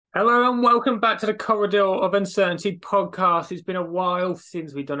Hello and welcome back to the Corridor of Uncertainty podcast. It's been a while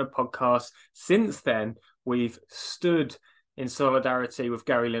since we've done a podcast. Since then, we've stood in solidarity with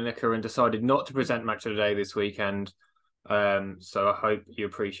Gary Lineker and decided not to present Match of the Day this weekend. So I hope you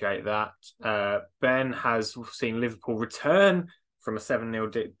appreciate that. Ben has seen Liverpool return from a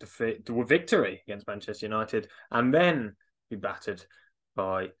 7-0 victory against Manchester United and then be battered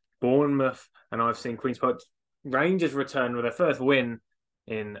by Bournemouth. And I've seen Queen's Park Rangers return with their first win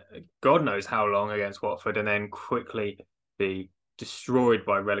in God knows how long against Watford and then quickly be destroyed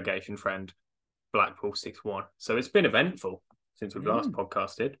by relegation friend Blackpool 6-1. So it's been eventful since we've last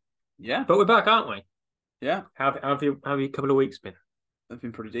podcasted. Yeah. But we're back, aren't we? Yeah. How have your couple of weeks been? They've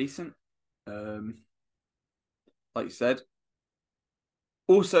been pretty decent. Like you said.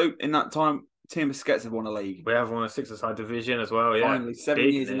 Also, in that time, Team Busquets have won a league. We have won a six-a-side division as well, yeah. Finally, 7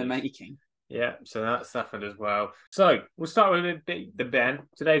 years in the making. Yeah, so that's happened as well. So we'll start with the Ben.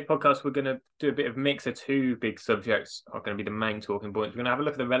 Today's podcast, we're going to do a bit of mix of two big subjects are going to be the main talking points. We're going to have a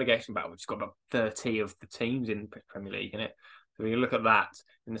look at the relegation battle, which has got about 30 of the teams in the Premier League in it. So we're going to look at that.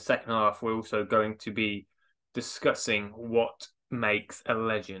 In the second half, we're also going to be discussing what makes a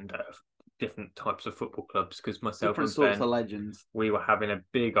legend out of different types of football clubs, because myself Different and sorts Ben, of legends. we were having a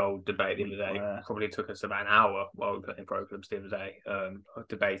big old debate the other day. Probably took us about an hour while we were playing pro clubs the other day,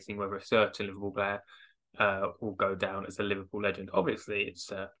 debating whether a certain Liverpool player will go down as a Liverpool legend. Obviously,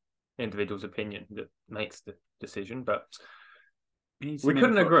 it's individual's opinion that makes the decision, but we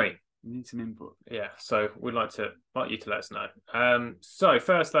couldn't agree. We need some input. Yeah, so we'd like you to let us know. So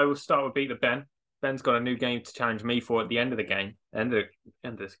first, though, we'll start with Beat the Ben. Ben's got a new game to challenge me for at the end of the game. End of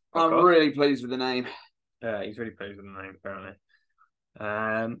this podcast. I'm really pleased with the name. He's really pleased with the name,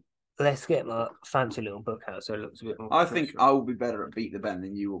 apparently. Let's get my fancy little book out so it looks a bit more. I think I will be better at Beat the Ben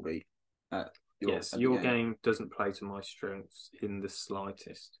than you will be. Your game doesn't play to my strengths in the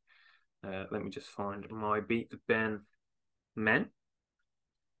slightest. Let me just find my Beat the Ben men.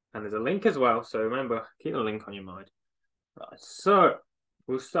 And there's a link as well, so remember, keep a link on your mind. Right, so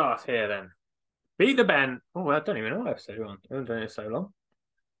we'll start here then. Beat the Ben. Oh, I don't even know what episode we're on. I haven't done it so long.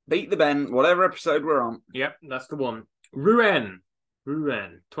 Beat the Ben, whatever episode we're on. Yep, that's the one. Rouen.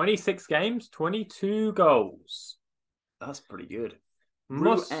 26 games, 22 goals. That's pretty good.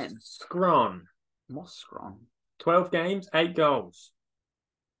 Moskron. 12 games, 8 goals.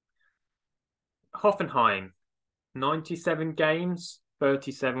 Hoffenheim. 97 games,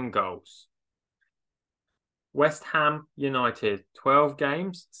 37 goals. West Ham United. 12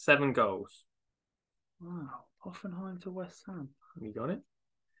 games, 7 goals. Wow, Hoffenheim to West Ham. You got it.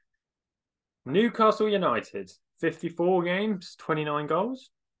 Newcastle United, 54 games, 29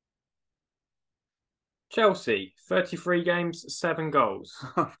 goals. Chelsea, 33 games, 7 goals.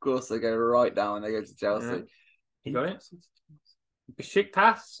 Of course, they go right down when they go to Chelsea. Yeah. You got it.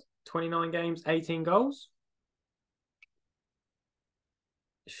 Besiktas, 29 games, 18 goals.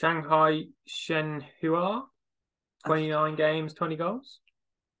 Shanghai Shenhua, 29 games, 20 goals.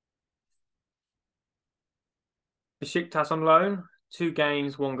 Besiktas on loan, 2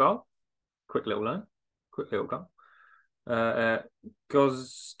 games, 1 goal. Quick little loan. Quick little goal.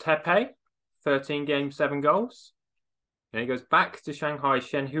 Göztepe, 13 games, 7 goals. And he goes back to Shanghai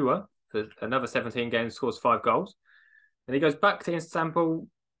Shenhua for another 17 games, scores 5 goals. And he goes back to Istanbul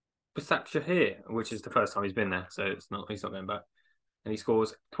Başakşehir, which is the first time he's been there, so he's not going back. And he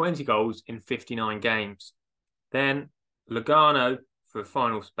scores 20 goals in 59 games. Then Lugano for a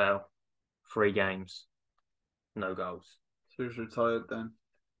final spell, 3 games. No goals. So he's retired then.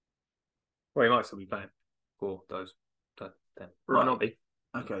 Well, he might still be playing for those. Then. Right. Might not be.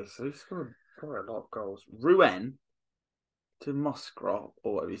 Okay, so he scored a lot of goals. Rouen to Moscow,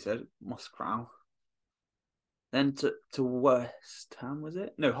 or whatever you said, Moscow. Then to West Ham, was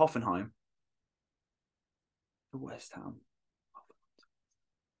it? No, Hoffenheim. To West Ham.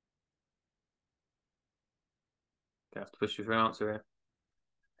 You have to push you for an answer here.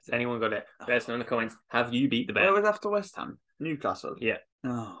 Has anyone got it? Let us know in the comments. Have you beat the Ben? Where was after West Ham? Newcastle. Yeah.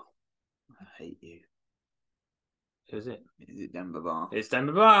 Oh, I hate you. Who is it? Is it Denver Bar? It's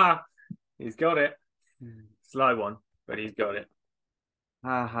Denver Bar. He's got it. Sly one, but he's got it.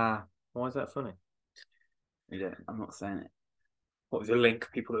 Ha. Why is that funny? I'm not saying it. What was the link?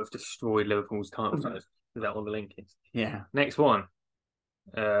 People that have destroyed Liverpool's title. Is that what the link is? Yeah. Next one.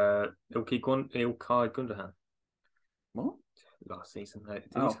 Ilkay Gundogan. What? Last season. Did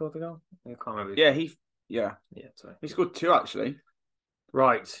he score the goal? I can't remember. Yeah, sorry. He scored 2 actually.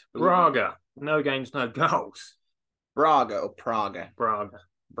 Right. Braga. No games, no goals. Braga or Praga?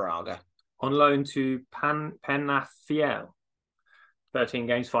 Braga. On loan to Penafiel. 13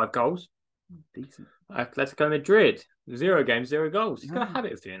 games, 5 goals. Decent. Atletico Madrid. 0 games, 0 goals. He's got a Yeah.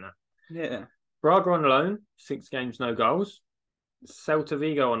 habit of doing that. Yeah. Braga on loan, 6 games, no goals. Celta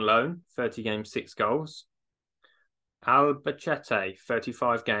Vigo on loan, 30 games, 6 goals. Albacete,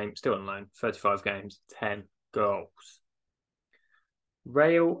 35 games, still on loan, 35 games, 10 goals.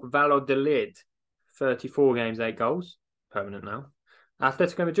 Real Valladolid, 34 games, 8 goals. Permanent now.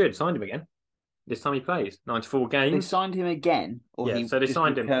 Atletico Madrid signed him again. This time he plays 94 games. They signed him again, or Yeah, he so they just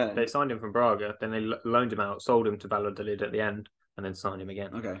signed returned? him. They signed him from Braga, then they loaned him out, sold him to Valladolid at the end, and then signed him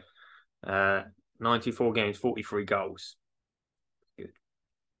again. Okay. 94 games, 43 goals. Good.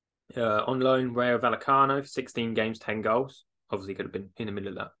 On loan, Rayo Vallecano, 16 games, 10 goals. Obviously, could have been in the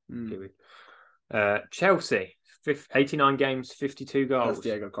middle of that period. Chelsea, 89 games, 52 goals. That's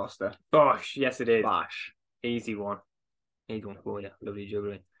Diego Costa. Bosh, yes, it is. Bosh. Easy one. Easy one for you. Lovely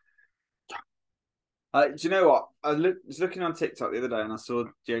jubbly. Do you know what? I was looking on TikTok the other day and I saw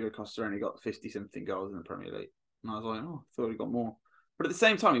Diego Costa only got 50-something goals in the Premier League. And I was like, oh, I thought he got more. But at the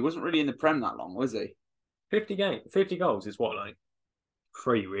same time, he wasn't really in the Prem that long, was he? 50 goals is what, like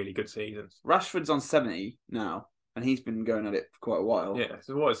 3 really good seasons. Rashford's on 70 now, and he's been going at it for quite a while. Yeah,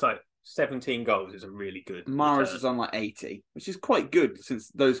 so what it's like 17 goals is a really good. Mahrez is on like 80, which is quite good since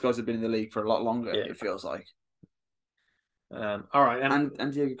those guys have been in the league for a lot longer, Yeah. it feels like. All right,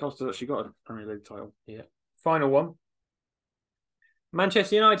 and Diego Costa's actually got a Premier League title. Yeah. Final one.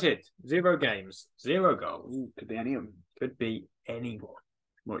 Manchester United, 0 games, 0 goals. Ooh, could be any of them. Could be anyone.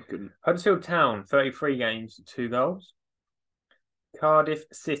 Well, it couldn't. Huddersfield Town, 33 games, 2 goals. Cardiff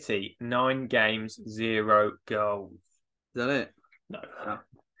City, 9 games, 0 goals. Is that it? No.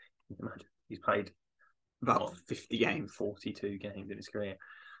 Imagine. He's played About 50 games. 42 games in his career.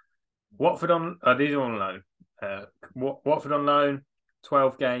 Watford on... these are on loan. Watford on loan,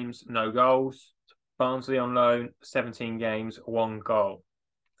 12 games, no goals. Barnsley on loan, 17 games, 1 goal.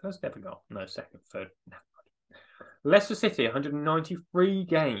 First ever goal. No, second, third. No. Leicester City, 193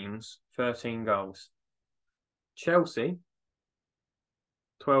 games, 13 goals. Chelsea,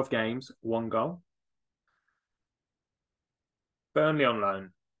 12 games, 1 goal. Burnley on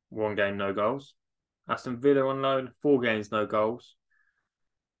loan, 1 game, no goals. Aston Villa on loan, 4 games, no goals.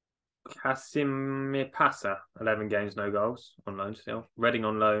 Casimir-Pasa, 11 games, no goals, on loan still. Reading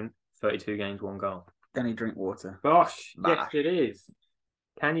on loan, 32 games, 1 goal. Danny Drinkwater. Bosh, Bah. yes it is.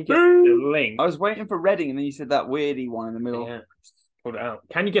 Can you guess the link? I was waiting for Reading and then you said that weirdy one in the middle. Yeah, pulled it out.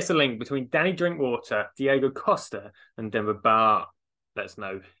 Can you guess the link between Danny Drinkwater, Diego Costa, and Denver Bar? Let us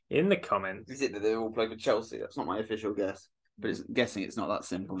know in the comments. Is it that they all play for Chelsea? That's not my official guess. But it's guessing it's not that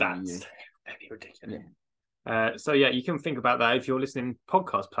simple. That's maybe ridiculous. Yeah. So yeah, you can think about that if you're listening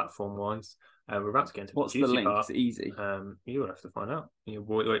podcast platform wise. We're about to get into what's the the juicy link? part. It's easy. You'll have to find out. You'll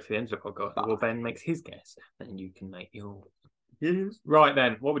wait for the end of the podcast. Well, Ben makes his guess, and you can make yours. Yes. Right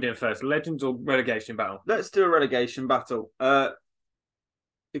then, what we're doing first: Legends or relegation battle? Let's do a relegation battle.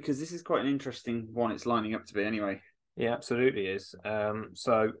 Because this is quite an interesting one. It's lining up to be anyway. Yeah, absolutely is.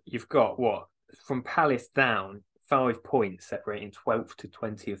 So you've got what from Palace down, 5 points separating 12th to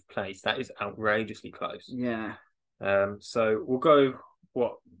 20th place. That is outrageously close. Yeah. So we'll go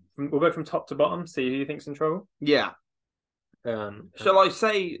from top to bottom. See who you think's in trouble. Yeah. Shall I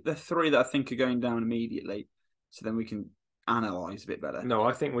say the 3 that I think are going down immediately, so then we can analyse a bit better? No,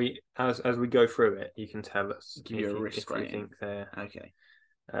 I think as we go through it, you can tell us Give you a risk if you rating. think they're Okay.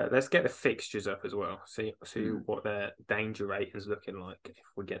 Let's get the fixtures up as well. See what their danger rating's looking like if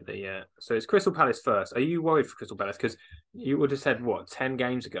we get the. So it's Crystal Palace first. Are you worried for Crystal Palace? Because you would have said 10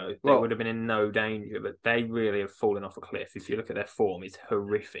 games ago they would have been in no danger, but they really have fallen off a cliff. If you look at their form, it's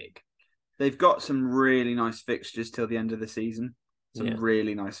horrific. They've got some really nice fixtures till the end of the season. Some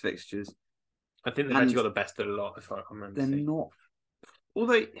really nice fixtures. I think they've actually got the best of the lot, if I remember. They're not.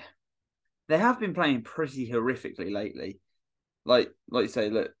 Although they have been playing pretty horrifically lately. Like you say,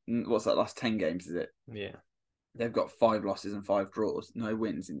 look, what's that? Last 10 games, is it? Yeah. They've got 5 losses and 5 draws, no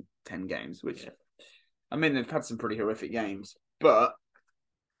wins in 10 games. Which, I mean, they've had some pretty horrific games, and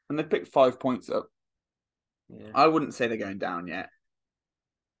they've picked 5 points up. Yeah. I wouldn't say they're going down yet,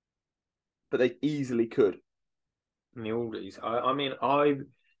 but they easily could. And the Aldies,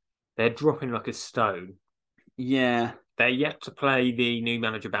 they're dropping like a stone. Yeah, they're yet to play the new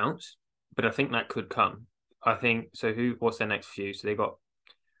manager bounce, but I think that could come. I think so. What's their next few? So they got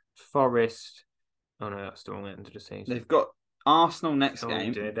Forest. Oh no, that's the wrong end of the season. They've got Arsenal next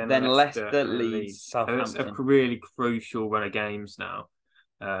game, then Leicester, Leeds, Southampton. That's a really crucial run of games now.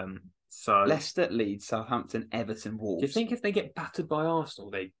 So Leicester, Leeds, Southampton, Everton, Wolves. Do you think if they get battered by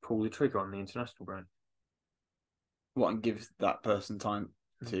Arsenal, they pull the trigger on the international brand? What, and give that person time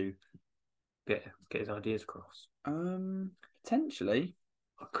to get his ideas across? Potentially.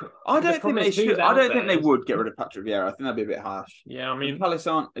 I The don't think problem they is who's should. I out don't think there. they would get rid of Patrick Vieira. I think that'd be a bit harsh. Yeah, I And mean, Palace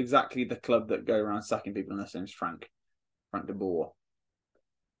aren't exactly the club that go around sacking people unless their name's Frank de Boer.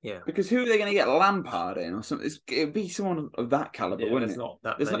 yeah, Because who are they going to get Lampard in or something? It'd be someone of that caliber, yeah. wouldn't There's it? not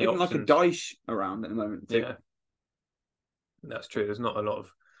that There's not many even options. like a Dyche around at the moment. Yeah, that's true. There's not a lot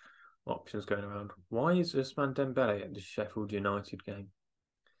of options going around. Why is Ousmane Dembele at the Sheffield United game?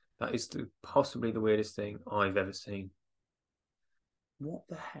 That is possibly the weirdest thing I've ever seen. What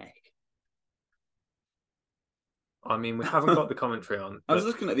the heck? I mean, we haven't got the commentary on. I was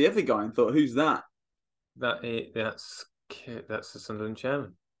looking at the other guy and thought, who's that? That's the Sunderland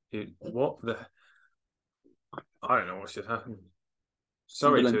chairman. What the? I don't know what's just happened.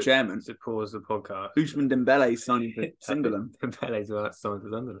 Sorry Sunderland chairman. to pause the podcast. Ousmane Dembele signing for Sunderland. Dembele's about to sign for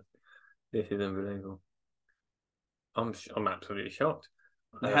Sunderland. This is unbelievable. I'm absolutely shocked.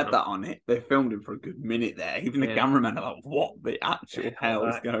 They had that on it. They filmed him for a good minute there. Even the cameramen are like, what the actual hell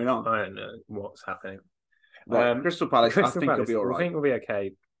is going on? I don't know what's happening. Right, Crystal Palace, I think he'll be all right. I think we'll be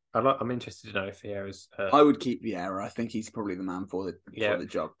okay. I'm interested to know if Vieira's hurt. I would keep Vieira. I think he's probably the man for the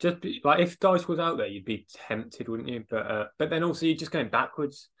job. Just like if Dyche was out there, you'd be tempted, wouldn't you? But then also you're just going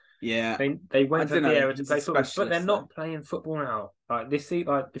backwards. Yeah, they went for Vieira to play football, but they're not playing football now. Like if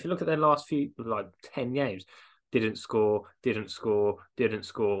you look at their last few 10 games, didn't score,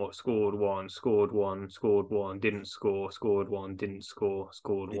 scored one, scored one, scored one, didn't score, scored one, didn't score,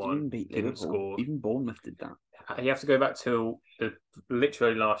 scored one, didn't score. Even Bournemouth did that. You have to go back till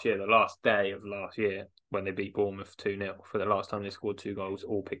literally last year, the last day of last year, when they beat Bournemouth 2-0 for the last time they scored 2 goals,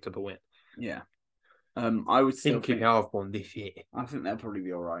 all picked up a win. Yeah. I would still keep Halfborn this year. I think they'll probably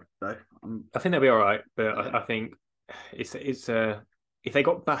be all right, though. I think they'll be all right, but I think it's if they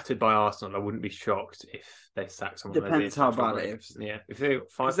got battered by Arsenal, I wouldn't be shocked if they sacked someone. Depends how bad it is. Yeah, if they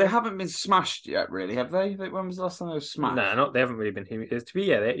because they haven't been smashed yet, really, have they? When was the last time they were smashed? No, they haven't really been. To be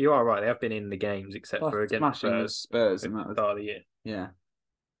you are right. They have been in the games except for against Spurs and that was start of the year. Yeah,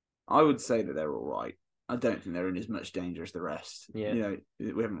 I would say that they're all right. I don't think they're in as much danger as the rest. Yeah,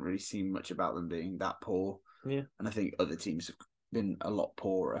 we haven't really seen much about them being that poor. Yeah, and I think other teams have been a lot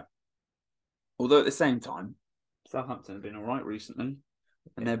poorer. Although at the same time, Southampton have been all right recently.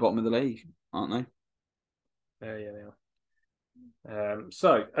 And they're bottom of the league, aren't they? Yeah, they are.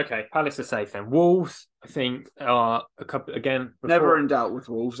 So, okay, Palace are safe then. Wolves, I think, are a couple again. Never in doubt with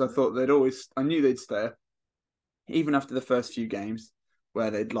Wolves. I thought I knew they'd stay. Even after the first few games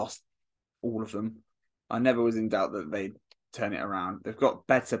where they'd lost all of them, I never was in doubt that they'd turn it around. They've got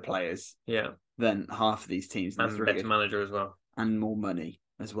better players than half of these teams. And a better manager as well. And more money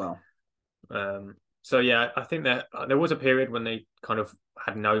as well. So, yeah, I think that there was a period when they kind of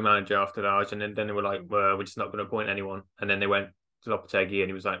had no manager after Lage, and then they were like, well, we're just not going to appoint anyone. And then they went to Lopetegui, and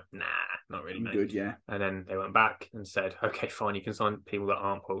he was like, nah, not really, mate. Good, yeah. And then they went back and said, okay, fine, you can sign people that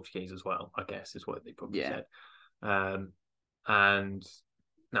aren't Portuguese as well, I guess is what they probably said. And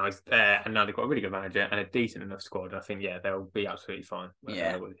now he's there, and now they've got a really good manager and a decent enough squad. I think, they'll be absolutely fine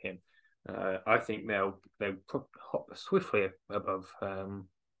with him. I think they'll hop swiftly above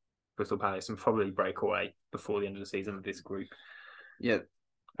Crystal Palace and probably break away before the end of the season with this group. Yeah.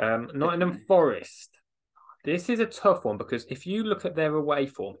 Nottingham Forest. This is a tough one because if you look at their away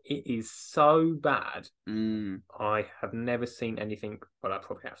form, it is so bad. I have never seen anything. Well, I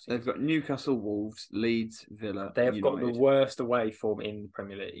probably have seen. They've got Newcastle, Wolves, Leeds, Villa. They have got the worst away form in the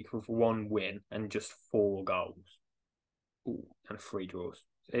Premier League with 1 win and just 4 goals. And 3 draws.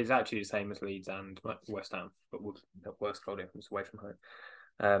 It's actually the same as Leeds and West Ham, but with the worst goal difference away from home.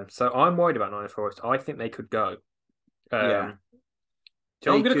 So I'm worried about Nottingham Forest. I think they could go.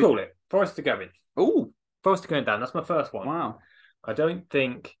 So I'm going to call it Forest are going. Oh, Forest are going down. That's my first one. Wow. I don't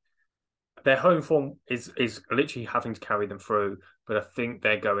think their home form is literally having to carry them through, but I think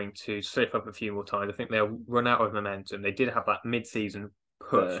they're going to slip up a few more times. I think they'll run out of momentum. They did have that mid-season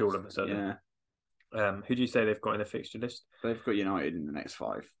push all of a sudden. Yeah. Who do you say they've got in the fixture list? They've got United in the next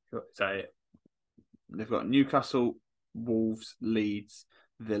 5. Is that it? They've got Newcastle, Wolves, Leeds,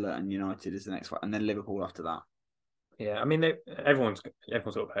 Villa, and United is the next 5, and then Liverpool after that. Yeah, I mean, everyone's got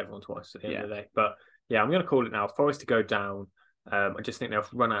to play everyone twice at the end of the day. But yeah, I'm going to call it now. Forest to go down. I just think they'll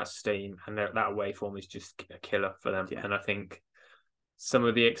run out of steam, and that away form is just a killer for them. Yeah. And I think some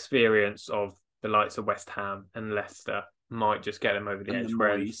of the experience of the likes of West Ham and Leicester might just get them over the edge,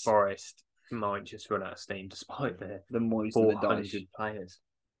 whereas Forest might just run out of steam despite their the Moyes 400 players.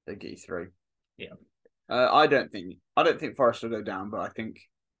 They get you through. Yeah. I don't think Forest will go down, but I think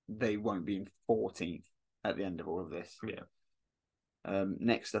they won't be in 14th at the end of all of this. Yeah.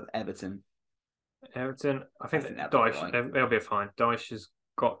 Next up, Everton. I think Dyche, they'll be fine. Dyche has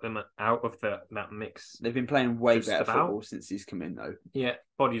got them out of that mix. They've been playing way Just better about. football since he's come in, though. Yeah,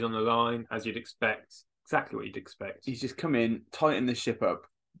 bodies on the line, as you'd expect. Exactly what you'd expect. He's just come in, tightened the ship up.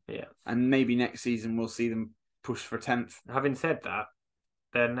 Yeah. And maybe next season we'll see them push for 10th. Having said that,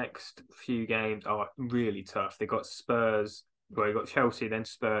 their next few games are really tough. They got Spurs, they got Chelsea, then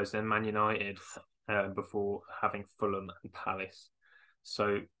Spurs, then Man United, before having Fulham and Palace.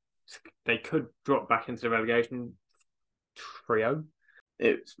 So they could drop back into the relegation trio.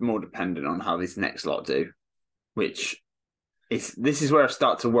 It's more dependent on how these next lot do, this is where I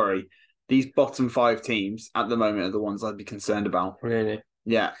start to worry. These bottom 5 teams at the moment are the ones I'd be concerned about. Really?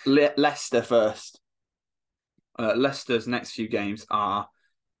 Yeah, Leicester first. Leicester's next few games are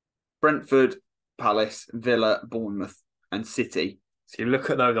Brentford, Palace, Villa, Bournemouth, and City. So you look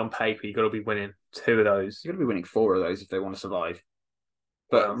at those on paper, you've got to be winning 2 of those. You've got to be winning 4 of those if they want to survive.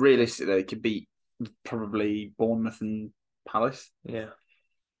 But realistically, they could beat probably Bournemouth and Palace. Yeah.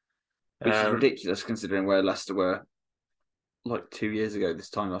 Which is ridiculous considering where Leicester were like 2 years ago. This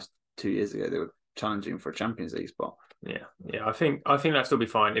time last 2 years ago, they were challenging for a Champions League spot. Yeah. I think that'll still be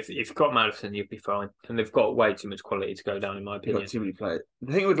fine. If you've got Maddison, you'll be fine. And they've got way too much quality to go down, in my opinion. They've got too many players.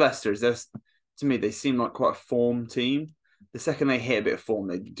 The thing with Leicester is, to me, they seem like quite a form team. The second they hit a bit of form,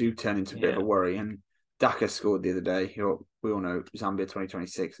 they do turn into a bit of a worry. And Daka scored the other day. We all know Zambia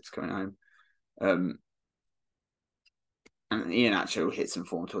 2026 is coming home. And Ian Acho hit some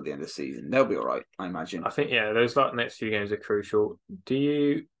form toward the end of the season. They'll be all right, I imagine. I think, those next few games are crucial. At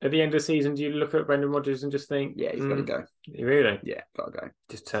the end of the season, do you look at Brendan Rodgers and just think, yeah, he's got to go. Really? Yeah, got to go.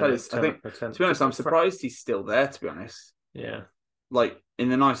 Just turn it. To be honest, I'm surprised he's still there, to be honest. Yeah. Like, in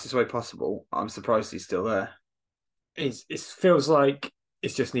the nicest way possible, I'm surprised he's still there. It feels like it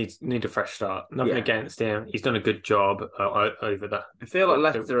just need a fresh start. Nothing against him. He's done a good job over that. I feel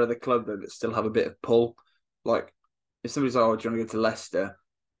like Leicester are the club that still have a bit of pull. Like, if somebody's like, do you want to go to Leicester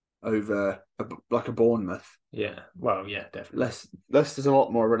over a Bournemouth? Yeah, well, yeah, definitely. Leicester's a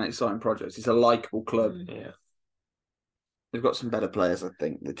lot more of an exciting project. It's a likeable club. Yeah. They've got some better players, I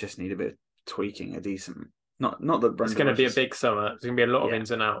think, that just need a bit of tweaking, a decent... Not that Brendan It's going to be a big summer. There's going to be a lot of ins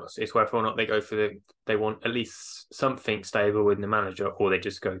and outs. It's whether or not they go for they want at least something stable with the manager, or they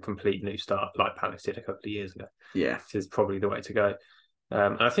just go complete new start like Palace did a couple of years ago. Yeah. Which is probably the way to go.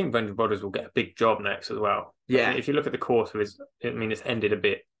 And I think Brendan Rodgers will get a big job next as well. Yeah. If you look at the course of it's ended a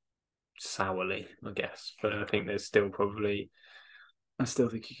bit sourly, I guess. But I think there's still probably... I still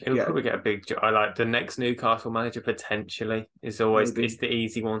think he'll probably get a big job. I like the next Newcastle manager potentially is always it's the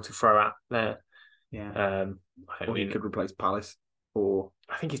easy one to throw out there. Yeah. He could replace Palace. Or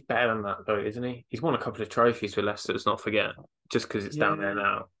I think he's better than that though, isn't he? He's won a couple of trophies with Leicester, let's not forget. Just because it's down there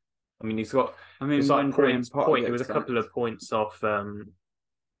now. I mean, he's got... it's like points. It was a couple of points off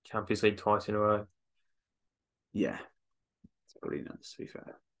Champions League twice in a row. Yeah. It's pretty nuts, to be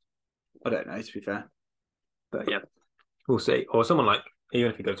fair. I don't know, to be fair. But yeah, we'll see. Or someone like,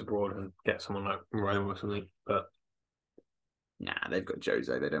 even if he goes abroad and get someone like Rome or something. But nah, they've got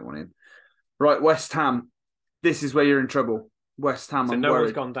Jose. They don't want him. Right, West Ham. This is where you're in trouble. West Ham, so no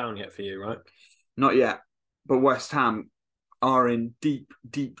one's gone down yet for you, right? Not yet. But West Ham are in deep,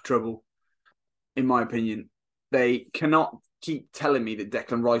 deep trouble, in my opinion. They cannot keep telling me that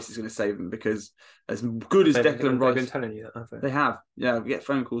Declan Rice is going to save them, because as good as Declan Rice... They've been telling you that, haven't they? They have. Yeah, we get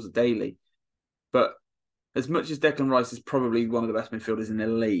phone calls daily. But as much as Declan Rice is probably one of the best midfielders in the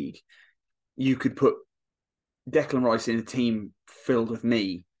league, you could put Declan Rice in a team filled with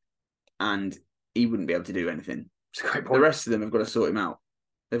me and he wouldn't be able to do anything. It's a great point. The rest of them have got to sort him out.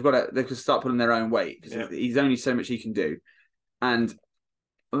 They could start pulling their own weight, because he's only so much he can do. And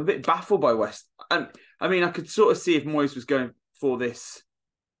I'm a bit baffled by West. And I mean, I could sort of see if Moyes was going for this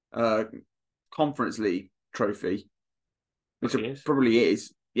Conference League trophy, which it probably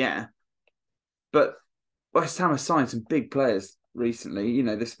is, yeah. But West Ham have signed some big players recently. You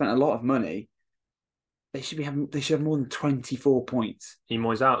know, they've spent a lot of money. They should have more than 24 points. Are you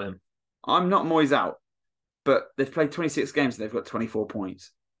Moyes out then? I'm not Moyes out, but they've played 26 games and they've got 24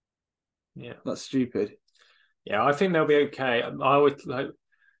 points. Yeah, that's stupid. Yeah, I think they'll be okay. I would like,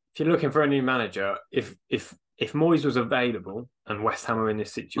 if you're looking for a new manager, if Moyes was available and West Ham are in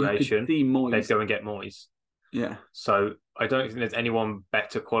this situation, they'd go and get Moyes. Yeah. So I don't think there's anyone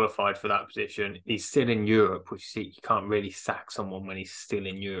better qualified for that position. He's still in Europe, which you can't really sack someone when he's still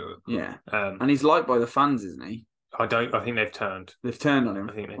in Europe. Yeah. And he's liked by the fans, isn't he? I think they've turned. They've turned on him.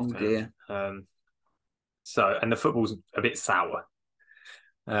 I think they've turned. Dear. And the football's a bit sour.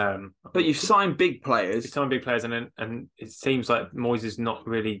 But you've signed big players. You've signed big players, and it seems like Moyes is not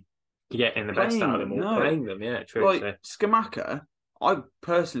really getting the best out of them or playing them. Yeah, true. Like Scamacca, I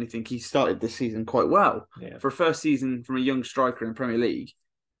personally think he started this season quite well. Yeah. For a first season from a young striker in the Premier League,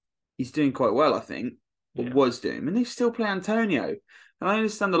 he's doing quite well, I think, or was doing, and they still play Antonio. And I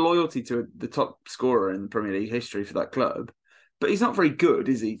understand the loyalty to the top scorer in Premier League history for that club, but he's not very good,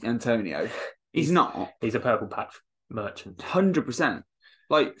 is he, Antonio? He's not. He's a purple patch merchant. 100%.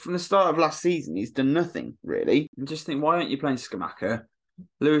 Like, from the start of last season, he's done nothing, really. And just think, why aren't you playing Scamacca?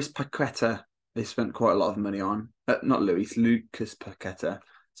 Luis Paqueta, they spent quite a lot of money on. Lucas Paqueta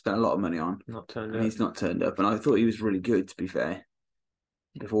spent a lot of money on. Not turned and up. He's not turned up. And I thought he was really good, to be fair,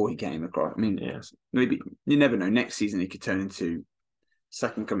 before he came across. I mean, maybe, you never know. Next season, he could turn into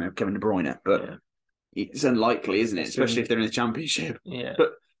second coming of Kevin De Bruyne. But it's unlikely, isn't it? Especially if they're in the Championship. Yeah.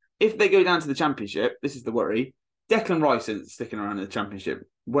 But if they go down to the Championship, this is the worry. Declan Rice isn't sticking around in the Championship.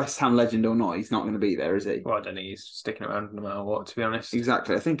 West Ham legend or not, he's not going to be there, is he? Well, I don't think he's sticking around no matter what, to be honest.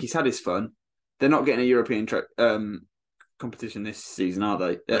 Exactly. I think he's had his fun. They're not getting a European competition this season, are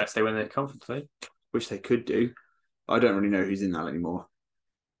they? Unless they win the Conference League. Which they could do. I don't really know who's in that anymore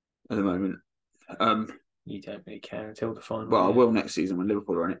at the moment. You don't really care until the final. Well, I will next season when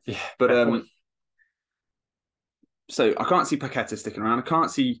Liverpool are in it. Yeah. But so I can't see Paqueta sticking around. I can't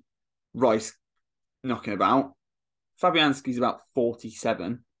see Rice knocking about. Fabianski's about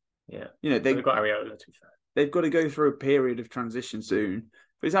 47. Yeah. They've got Areola, to be fair. They've got to go through a period of transition soon.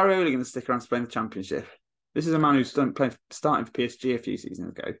 But is Areola going to stick around to play in the Championship? This is a man who's starting for PSG a few seasons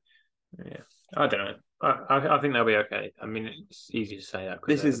ago. Yeah. I don't know. I think they'll be okay. I mean, it's easy to say that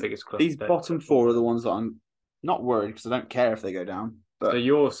because they're the biggest club. These bottom four are the ones that I'm not worried because I don't care if they go down. But so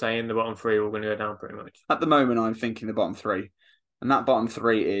you're saying the bottom three are all going to go down pretty much? At the moment, I'm thinking the bottom three. And that bottom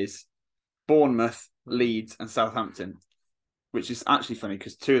three is Bournemouth, Leeds and Southampton, which is actually funny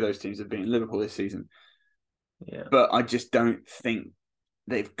because two of those teams have been Liverpool this season. Yeah. But I just don't think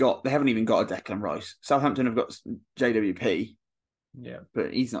they haven't even got a Declan Rice. Southampton have got JWP. Yeah.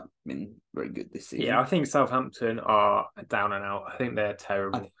 But he's not been very good this season. Yeah, I think Southampton are down and out. I think they're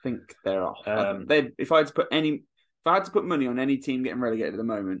terrible. I think they're off. If I had to put money on any team getting relegated at the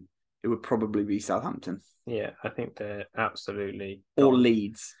moment, it would probably be Southampton. Yeah, I think they're absolutely or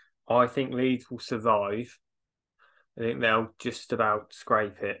Leeds. I think Leeds will survive. I think they'll just about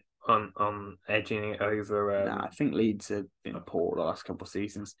scrape it on edging it over. I think Leeds have been poor the last couple of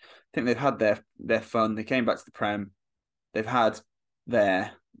seasons. I think they've had their fun. They came back to the Prem. They've had they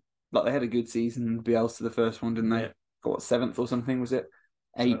had a good season. Bielsa the first one, didn't they? Got 7th or something, was it?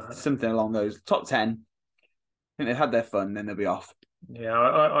 8th, something along those. Top 10. I think they've had their fun, then they'll be off. Yeah,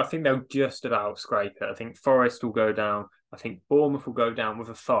 I think they'll just about scrape it. I think Forest will go down. I think Bournemouth will go down with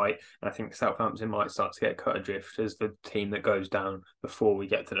a fight. And I think Southampton might start to get cut adrift as the team that goes down before we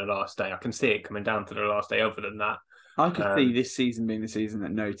get to the last day. I can see it coming down to the last day. Other than that, I could see this season being the season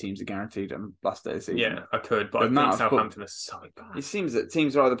that no teams are guaranteed on last day of the season. Yeah, I could, but I think Southampton are so bad. It seems that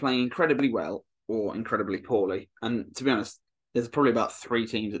teams are either playing incredibly well or incredibly poorly. And to be honest, there's probably about 3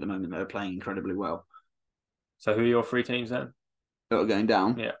 teams at the moment that are playing incredibly well. So who are your 3 teams then? That are going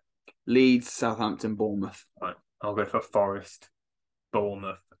down? Yeah. Leeds, Southampton, Bournemouth. Right. I'll go for Forest,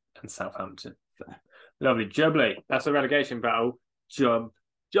 Bournemouth and Southampton. Fair. Lovely. Jubbly. That's a relegation battle. Job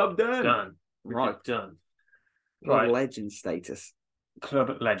done. Right. Done. Club legend status.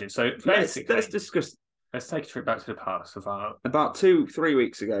 Club legend. So basically, let's discuss. Let's take a trip back to the past. About 2-3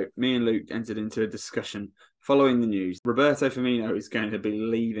 weeks ago, me and Luke entered into a discussion following the news. Roberto Firmino is going to be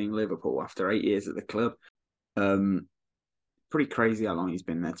leaving Liverpool after 8 years at the club. Pretty crazy how long he's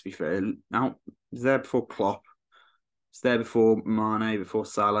been there, to be fair. Now, he's there before Klopp. He's there before Mane, before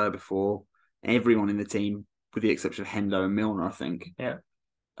Salah, before everyone in the team, with the exception of Hendo and Milner, I think. Yeah.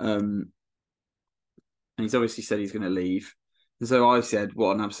 And he's obviously said he's going to leave. And so I said,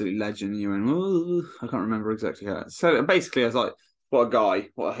 what an absolute legend. And you went, oh, I can't remember exactly how. So basically, I was like, what a guy,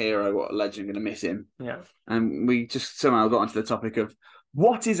 what a hero, what a legend, going to miss him. Yeah. And we just somehow got onto the topic of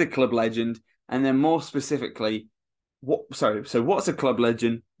what is a club legend? And then more specifically, what's a club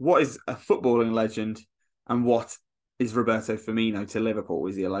legend? What is a footballing legend? And what is Roberto Firmino to Liverpool?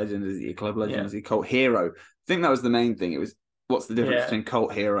 Is he a legend? Is he a club legend? Is he a cult hero? I think that was the main thing. It was, what's the difference between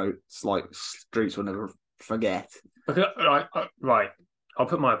cult hero? It's like streets will never forget. Right. I'll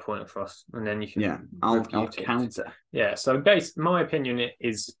put my point across and then you can... Yeah, I'll counter. Yeah, so my opinion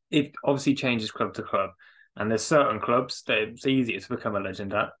is it obviously changes club to club. And there's certain clubs that it's easier to become a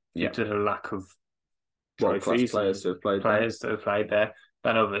legend at due to the lack of trophies, players that have played there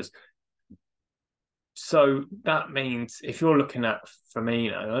than others. So that means if you're looking at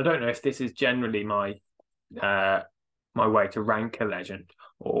Firmino, I don't know if this is generally my way to rank a legend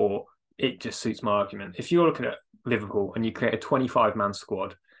or it just suits my argument. If you're looking at Liverpool and you create a 25-man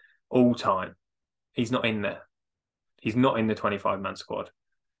squad all time, he's not in there. He's not in the 25-man squad.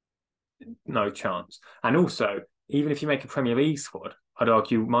 No chance. And also, even if you make a Premier League squad, I'd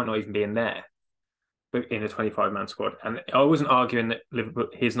argue might not even be in there, but in a 25-man squad. And I wasn't arguing that Liverpool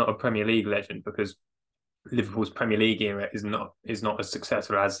he's not a Premier League legend, because Liverpool's Premier League era is not as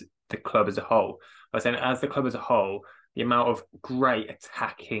successful as the club as a whole. I was saying, as the club as a whole, the amount of great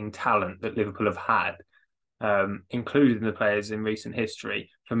attacking talent that Liverpool have had, including the players in recent history,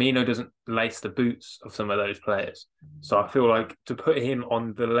 Firmino doesn't lace the boots of some of those players. So I feel like to put him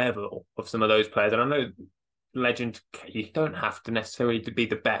on the level of some of those players, and I know legend, you don't have to necessarily to be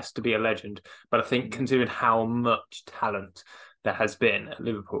the best to be a legend, but I think considering how much talent there has been at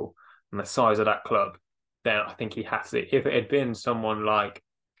Liverpool and the size of that club, then I think he has to. If it had been someone like,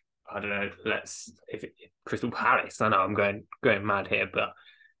 I don't know, Crystal Palace, I know I'm going mad here, but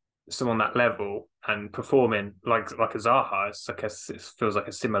someone that level and performing like a Zaha, it feels like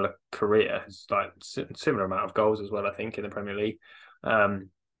a similar career. It's like similar amount of goals as well, I think, in the Premier League.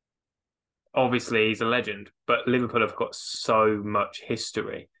 Obviously, he's a legend, but Liverpool have got so much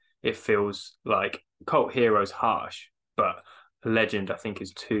history. It feels like cult hero's harsh, but a legend, I think,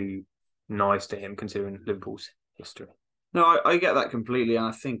 is too nice to him considering Liverpool's history. No, I get that completely, and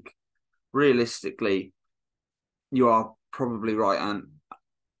I think realistically, you are probably right. And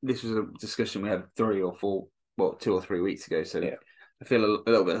this was a discussion we had 2 or 3 weeks ago. So yeah. I feel a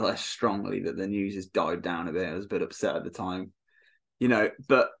little bit less strongly that the news has died down a bit. I was a bit upset at the time,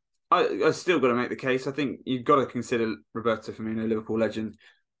 but I still got to make the case. I think you've got to consider Roberto Firmino, Liverpool legend.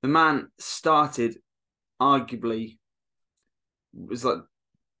 The man started, arguably, was like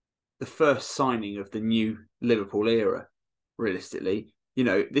the first signing of the new Liverpool era, realistically.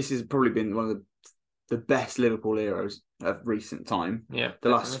 This has probably been one of the best Liverpool eras of recent time. Yeah. The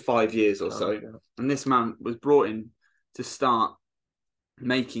last 5 years or so. Yeah. And this man was brought in to start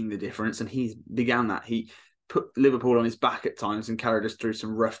making the difference, and he began that. He put Liverpool on his back at times and carried us through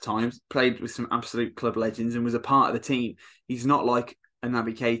some rough times, played with some absolute club legends and was a part of the team. He's not like a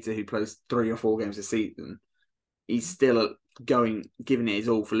Naby Keita who plays 3 or 4 games a season. He's still giving it his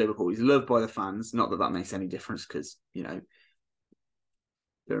all for Liverpool. He's loved by the fans. Not that makes any difference, because,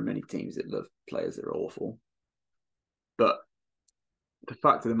 there are many teams that love players that are awful. But the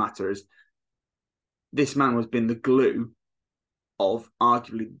fact of the matter is, this man has been the glue of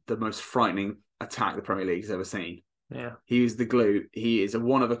arguably the most frightening attack the Premier League has ever seen. Yeah. He is the glue. He is a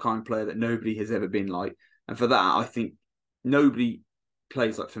one-of-a-kind player that nobody has ever been like. And for that, I think nobody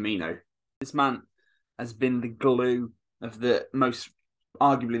plays like Firmino. This man has been the glue of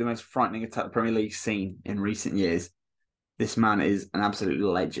arguably the most frightening attack the Premier League's seen in recent years. This man is an absolute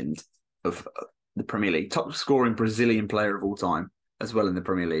legend of the Premier League. Top scoring Brazilian player of all time, as well in the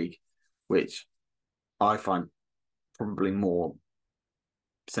Premier League, which I find probably more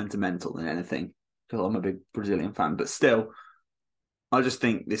sentimental than anything, because I'm a big Brazilian fan. But still, I just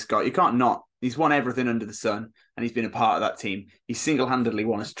think this guy, you can't not. He's won everything under the sun, and he's been a part of that team. He's single-handedly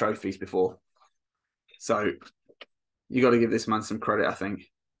won us trophies before. So you got to give this man some credit, I think.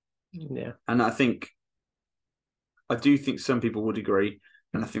 Yeah. And I do think some people would agree.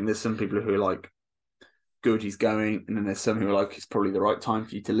 And I think there's some people who are like, good, he's going. And then there's some who are like, it's probably the right time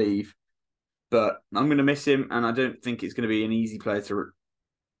for you to leave. But I'm going to miss him. And I don't think it's going to be an easy player to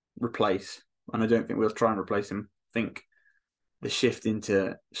replace. And I don't think we'll try and replace him. I think the shift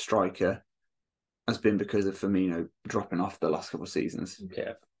into striker has been because of Firmino dropping off the last couple of seasons.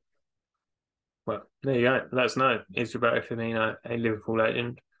 Yeah. Well, there you go. Let us know. Is Roberto Firmino a Liverpool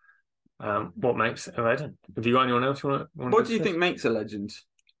legend? What makes a legend? Have you got anyone else you want to What do you think makes a legend?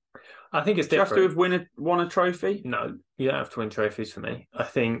 I think it's different. Do you have to have won a trophy? No, you don't have to win trophies for me. I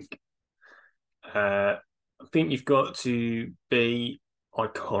think you've got to be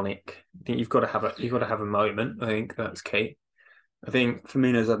iconic. I think you've got to have a moment. I think that's key. I think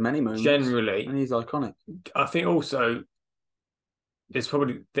Firmino's had many moments generally, and he's iconic. I think also there's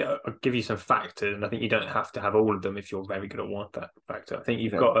probably, I'll give you some factors, and I think you don't have to have all of them if you're very good at one factor. I think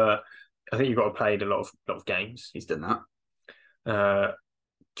you've got to play a lot of games. He's done that.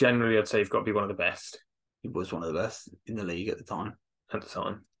 Generally, I'd say you've got to be one of the best. He was one of the best in the league at the time. It's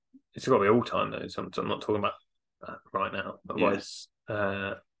got to be all time though. So I'm not talking about that right now. Otherwise,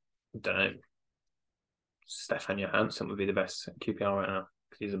 I don't know. Stefan Johansson would be the best at QPR right now,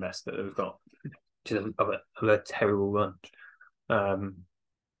 because he's the best that we've got. Of a terrible bunch.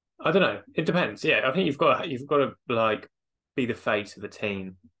 I don't know. It depends. Yeah, I think you've got to like be the face of the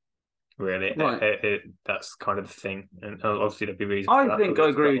team. Really, right. That's kind of the thing, and obviously there'd be reasons. I think I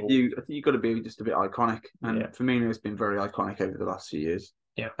agree with you. I think you've got to be just a bit iconic, and Firmino has been very iconic over the last few years.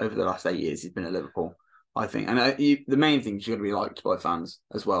 Yeah, over the last 8 years, he's been at Liverpool. I think, and the main thing is you've got to be liked by fans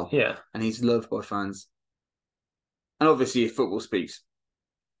as well. Yeah, and he's loved by fans, and obviously if football speaks,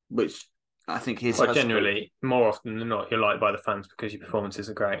 which I think his quite generally, more often than not, you're liked by the fans because your performances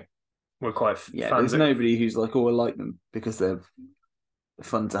are great. We're quite there's nobody who's like, oh, I like them because they're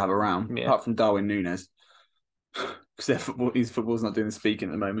fun to have around, apart from Darwin Núñez, because his football's not doing the speaking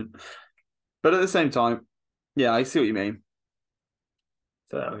at the moment. But at the same time, yeah, I see what you mean.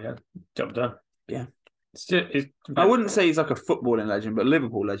 So yeah, job done. Yeah, it's I wouldn't say he's like a footballing legend, but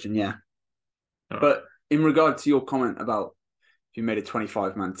Liverpool legend, yeah. Right. But in regard to your comment about if you made a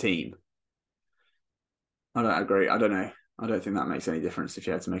 25-man team, I don't agree. I don't know. I don't think that makes any difference if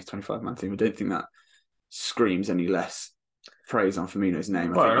you had to make a 25-man team. I don't think that screams any less praise on Firmino's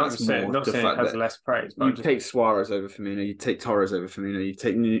name. Well, I think I'm not saying it has less praise. But you take Suarez over Firmino, you take Torres over Firmino, you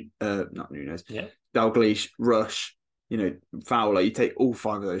take not Núñez, Dalglish, Rush, Fowler. You take all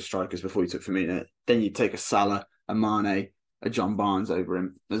 5 of those strikers before you took Firmino. Then you take a Salah, a Mane, a John Barnes over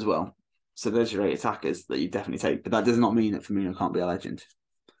him as well. So there's your 8 attackers that you definitely take. But that does not mean that Firmino can't be a legend.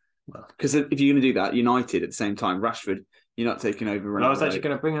 Because if you're going to do that, United at the same time, Rashford, you're not taking over Ronaldo. Well, I was actually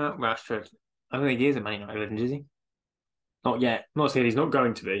going to bring up Rashford. I don't think he is a Man United legend, is he? Not yet. I'm not saying he's not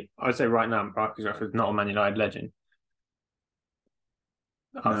going to be. I'd say right now, Marcus Rashford's not a Man United legend.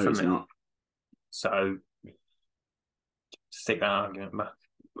 No, he's not. So, stick that argument back.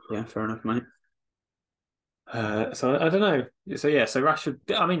 Yeah, fair enough, mate. So I don't know. So Rashford.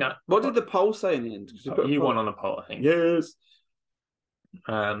 I mean, what did the poll say in the end? You won on the poll, I think. Yes.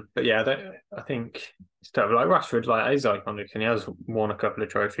 But yeah, I think it's tough. Like Rashford, like he's iconic and he has won a couple of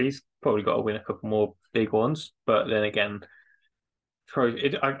trophies. Probably got to win a couple more big ones. But then again,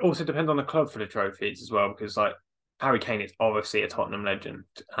 it also depends on the club for the trophies as well. Because like Harry Kane is obviously a Tottenham legend,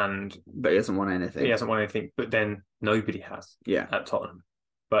 but he hasn't won anything. He hasn't won anything. But then nobody has. Yeah. At Tottenham,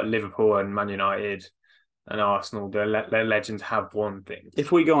 but Liverpool and Man United and Arsenal, their legends have won things.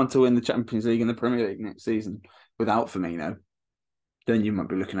 If we go on to win the Champions League and the Premier League next season without Firmino, then you might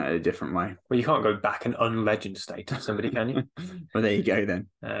be looking at it a different way. Well, you can't go back and unlegend status somebody, can you? Well, there you go then.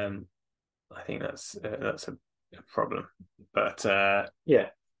 I think that's a problem. But yeah,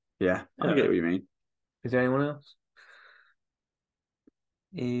 I get what you mean. Is there anyone else?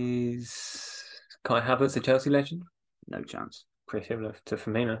 Is Kai Havertz a Chelsea legend? No chance. Pretty similar to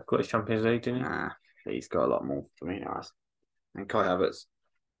Firmino. Got his Champions League, didn't he? Nah, he's got a lot more Firmino has. And Kai Havertz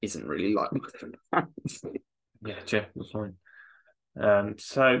isn't really like yeah, that's fine.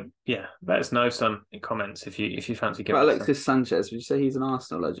 So yeah, let us know some comments if you fancy giving. Alexis Sanchez, would you say he's an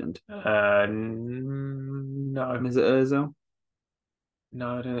Arsenal legend? No. Is it Ozil?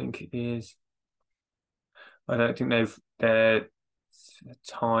 No, I don't think it is. I don't think their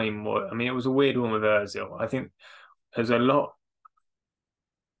time was. I mean, it was a weird one with Ozil. I think there's a lot.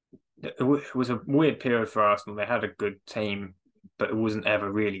 It was a weird period for Arsenal. They had a good team, but it wasn't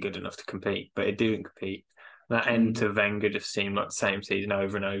ever really good enough to compete. But it didn't compete. That end to Wenger just seemed like the same season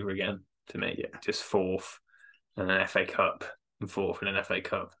over and over again to me. Yeah. Just 4th and an FA Cup and 4th and an FA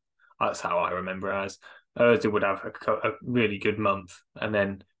Cup. That's how I remember it as. Ozil would have a really good month and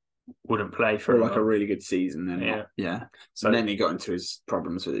then wouldn't play for a really good season. Then yeah. So and then he got into his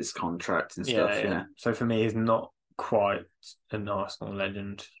problems with his contract and stuff. Yeah. So for me, he's not quite an Arsenal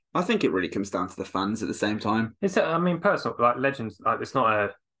legend. I think it really comes down to the fans at the same time. I mean, personal like legends. Like it's not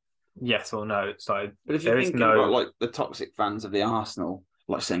a yes or no. It's like, but if you think about like the toxic fans of the Arsenal,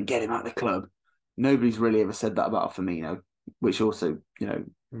 like saying get him out of the club, nobody's really ever said that about Firmino. Which also,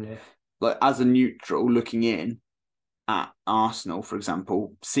 like as a neutral looking in at Arsenal, for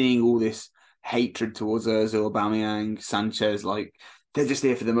example, seeing all this hatred towards Ozil, Aubameyang, Sanchez, like they're just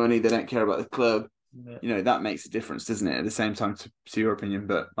here for the money. They don't care about the club. Yeah. That makes a difference, doesn't it? At the same time, to your opinion,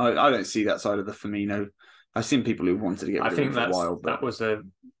 but I don't see that side of the Firmino. I've seen people who wanted to get rid of him for a while. But that was a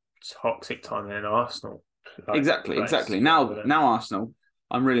toxic time in Arsenal. Exactly. Now Arsenal,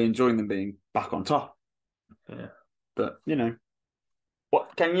 I'm really enjoying them being back on top. Yeah. But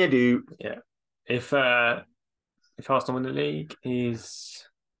what can you do? Yeah. If Arsenal win the league, is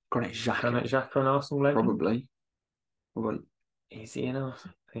Granit Xhaka an Arsenal legend? Probably. Is he an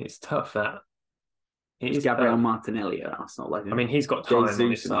Arsenal? It's tough that. Is Gabriel Martinelli an Arsenal legend? I mean, he's got time on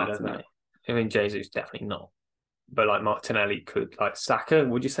his side, hasn't he? I mean, Jesus definitely not. But like Martinelli could, like Saka,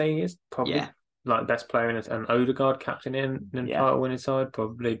 would you say he is? Probably. Yeah. Like best player in it, and Odegaard captain in title winning side,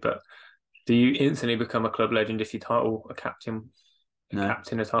 probably. But do you instantly become a club legend if you title a captain? No.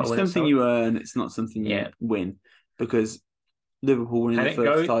 Captain a title. It's something you earn. It's not something you win, because Liverpool winning the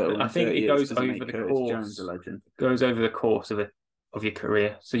first title. I think it goes over the course. Goes over the course of your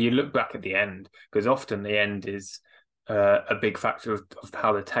career. So you look back at the end, because often the end is a big factor of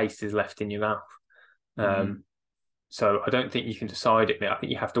how the taste is left in your mouth. So I don't think you can decide it. I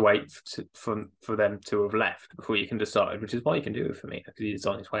think you have to wait for them to have left before you can decide, which is why you can do it for me, because he's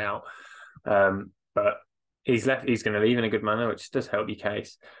on his way out. But he's left. He's going to leave in a good manner, which does help your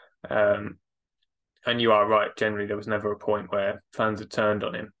case. And you are right. Generally, there was never a point where fans had turned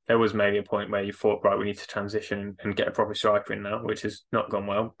on him. There was maybe a point where you thought, right, we need to transition and get a proper striker in now, which has not gone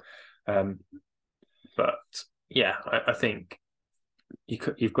well. But yeah, I think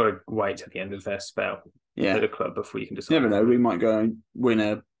you've got to wait till the end of their spell at the club before you can decide. You never know. We might go and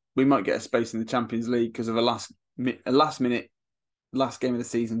win we might get a space in the Champions League because of a last minute game of the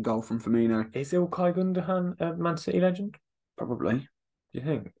season goal from Firmino. Is Ilkay Gundogan a Man City legend? Probably. Do you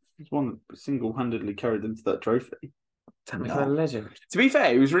think? He's one that single-handedly carried them to that trophy. Technically a legend. To be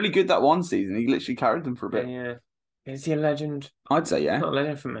fair, he was really good that one season. He literally carried them for a bit. Yeah. Is he a legend? I'd say yeah. Not a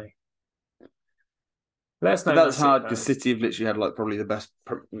legend for me. Let us know. That's hard because City have literally had like probably the best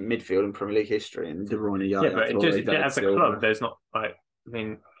midfield in Premier League history, and De Bruyne, as a club, there's not like. I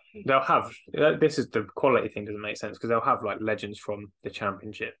mean, they'll have. This is the quality thing doesn't make sense because they'll have like legends from the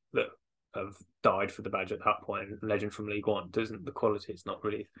Championship that have died for the badge at that point. And legend from League One doesn't. The quality is not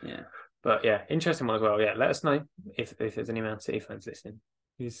really. Yeah. But yeah, interesting one as well. Yeah, let us know if there's any Man City fans listening.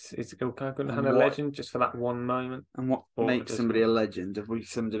 Is Ilkay Gundogan a legend just for that one moment? And what makes somebody a legend? Have we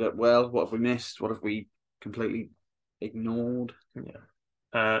summed it up well? What have we missed? What have we completely ignored?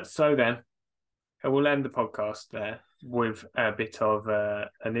 Yeah. So then, we'll end the podcast there with a bit of a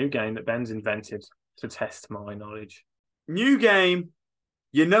new game that Ben's invented to test my knowledge. New game.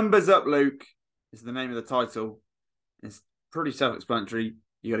 Your numbers up, Luke, is the name of the title. It's pretty self-explanatory.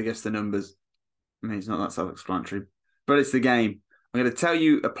 You got to guess the numbers. I mean, it's not that self-explanatory, but it's the game. I'm going to tell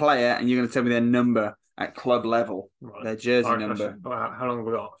you a player, and you're going to tell me their number at club level, their jersey number. How long have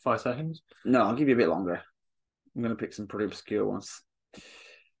we got? 5 seconds? No, I'll give you a bit longer. I'm going to pick some pretty obscure ones.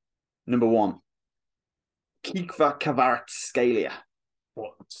 Number 1, Kikva Kvaratskhelia.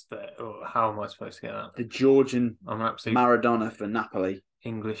 How am I supposed to get that? The Georgian Maradona for Napoli.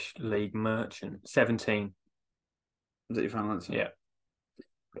 English League merchant. 17. Was that your final answer? Yeah.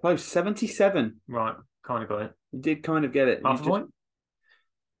 Close. 77. Right. Kind of got it. You did kind of get it. Half a point?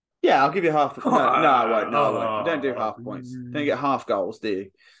 Yeah, I'll give you half. No, I won't. No, I won't. You don't do half points. You don't get half goals, do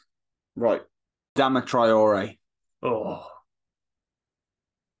you? Right. Dama Traore.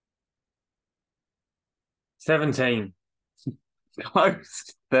 17.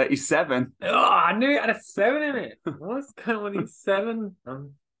 Close. 37. I knew it had a 7 in it. What's going on with these 7?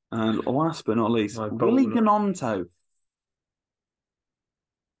 And last but not least, Willy Gnonto.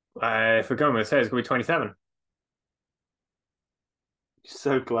 If we're going with it, it's going to be 27.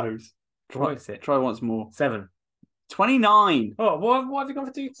 So close. Try once more. 7. 29. Oh, why have you gone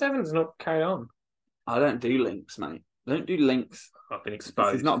for 2 7s and not carry on? I don't do links, mate. I don't do links. I've been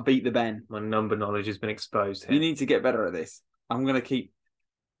exposed. This is not beat the Ben. My number knowledge has been exposed here. You need to get better at this. I'm going to get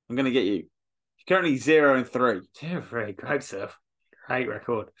you. You're currently 0-3. 0-3. Great stuff. Great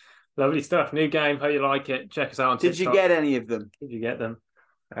record. Lovely stuff. New game. Hope you like it. Check us out on TikTok. Did you get any of them? Did you get them?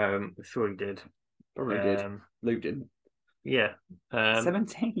 I'm sure you did. Probably did. Luke didn't. Yeah.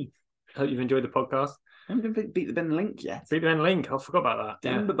 17. Hope you've enjoyed the podcast. I haven't beat the Ben link yet. Beat the Ben link. I forgot about that.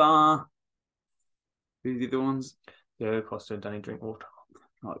 Denver Bar. Who's the other ones? Yeah, Costa and Danny Drinkwater.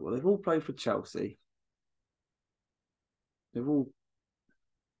 Right, well, they've all played for Chelsea. They've all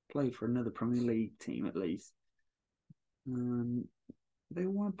played for another Premier League team at least. They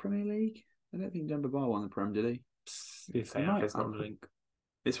all won a Premier League? I don't think Denver Bar won the Prem, did he? If they have, it's not the link.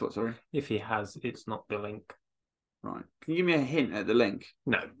 It's what, sorry? If he has, it's not the link. Right. Can you give me a hint at the link?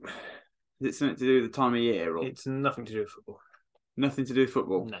 No. Is it something to do with the time of year? Or it's nothing to do with football. Nothing to do with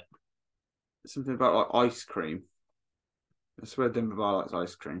football? No. It's something about like ice cream. I swear Denver Bar likes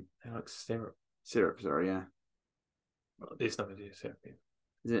ice cream. They like syrup. Syrup, sorry, yeah. Well, it's nothing to do with syrup.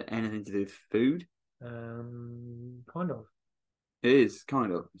 Is it anything to do with food? Kind of. It is,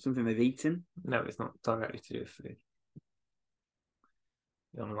 kind of. Something they've eaten? No, it's not directly to do with food.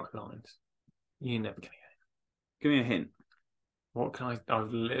 You're on the right lines. You're never going to get it. Give me a hint. What can I...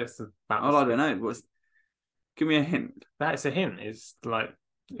 I've listed about I don't know. Give me a hint. That's a hint. It's like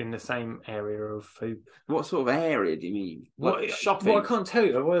in the same area of food. What sort of area do you mean? What shopping? Well, I can't tell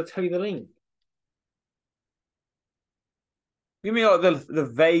you. I want to tell you the link. Give me like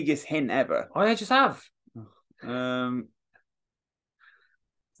the vaguest hint ever. I just have. Something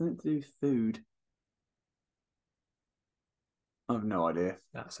to do with food. I have no idea.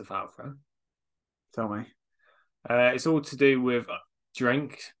 That's a foul throw. Tell me. It's all to do with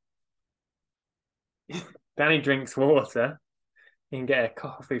drinks. Danny drinks water. You can get a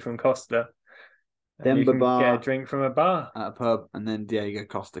coffee from Costa. Denver you can Bar. Get a drink from a bar. At a pub, and then Diego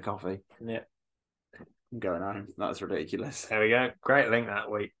Costa coffee. Yeah. I'm going home. That's ridiculous. There we go. Great link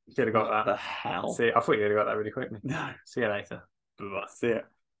that week. You could have got what that. The hell? See, I thought you would have got that really quickly. No. See you later. Bye-bye. See ya.